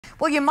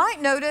Well, you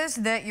might notice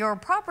that your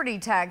property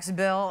tax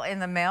bill in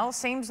the mail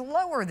seems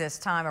lower this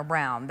time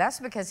around.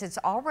 That's because it's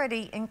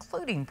already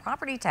including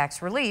property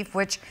tax relief,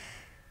 which,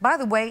 by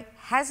the way,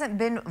 hasn't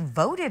been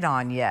voted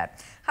on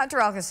yet. Hunter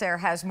Alcacer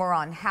has more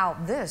on how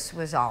this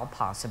was all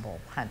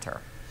possible.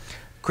 Hunter.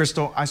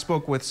 Crystal, I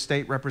spoke with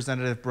State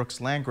Representative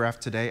Brooks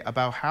Landgraf today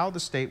about how the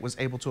state was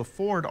able to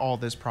afford all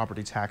this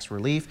property tax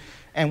relief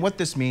and what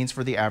this means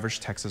for the average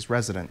Texas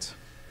resident.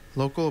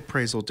 Local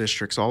appraisal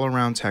districts all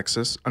around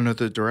Texas, under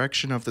the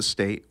direction of the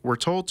state, were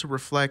told to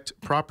reflect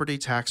property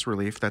tax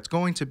relief that's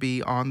going to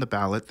be on the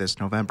ballot this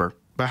November.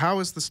 But how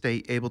is the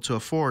state able to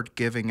afford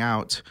giving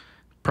out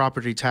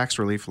property tax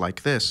relief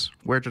like this?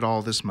 Where did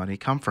all this money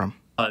come from?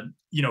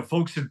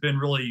 Folks have been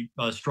really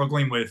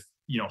struggling with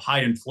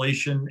high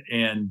inflation,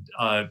 and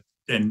that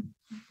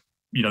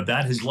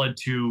has led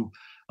to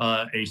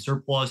a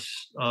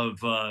surplus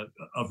of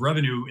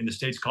revenue in the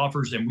state's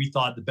coffers. And we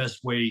thought the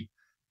best way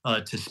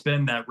to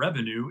spend that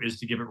revenue is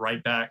to give it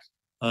right back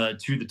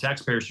to the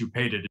taxpayers who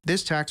paid it.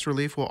 This tax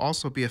relief will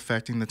also be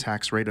affecting the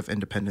tax rate of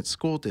independent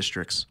school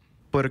districts.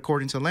 But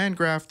according to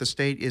Landgraf, the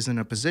state is in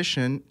a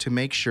position to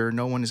make sure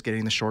no one is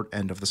getting the short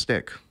end of the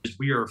stick.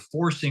 We are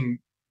forcing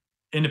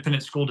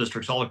independent school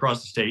districts all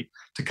across the state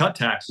to cut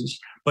taxes,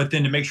 but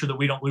then to make sure that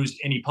we don't lose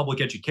any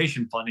public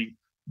education funding,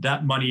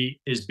 that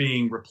money is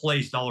being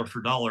replaced dollar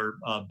for dollar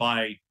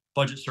by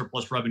budget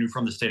surplus revenue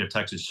from the state of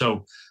Texas.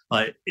 So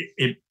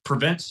it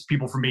prevents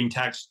people from being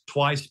taxed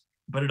twice,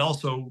 but it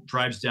also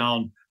drives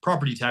down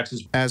property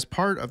taxes. As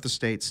part of the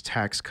state's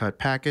tax cut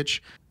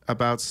package,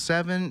 about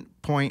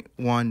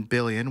 $7.1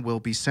 billion will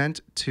be sent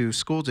to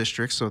school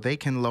districts so they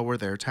can lower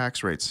their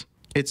tax rates.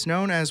 It's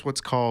known as what's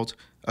called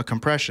a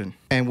compression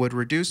and would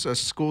reduce a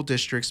school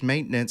district's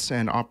maintenance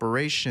and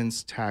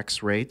operations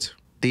tax rate.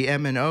 The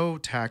M&O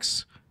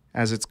tax,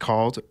 as it's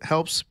called,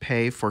 helps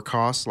pay for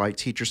costs like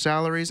teacher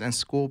salaries and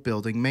school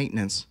building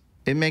maintenance.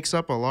 It makes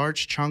up a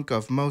large chunk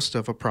of most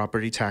of a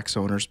property tax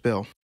owner's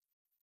bill.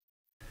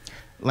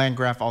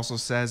 Landgraf also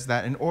says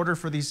that in order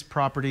for these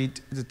property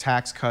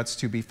tax cuts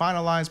to be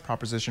finalized,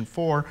 Proposition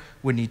 4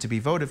 would need to be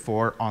voted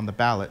for on the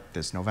ballot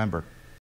this November.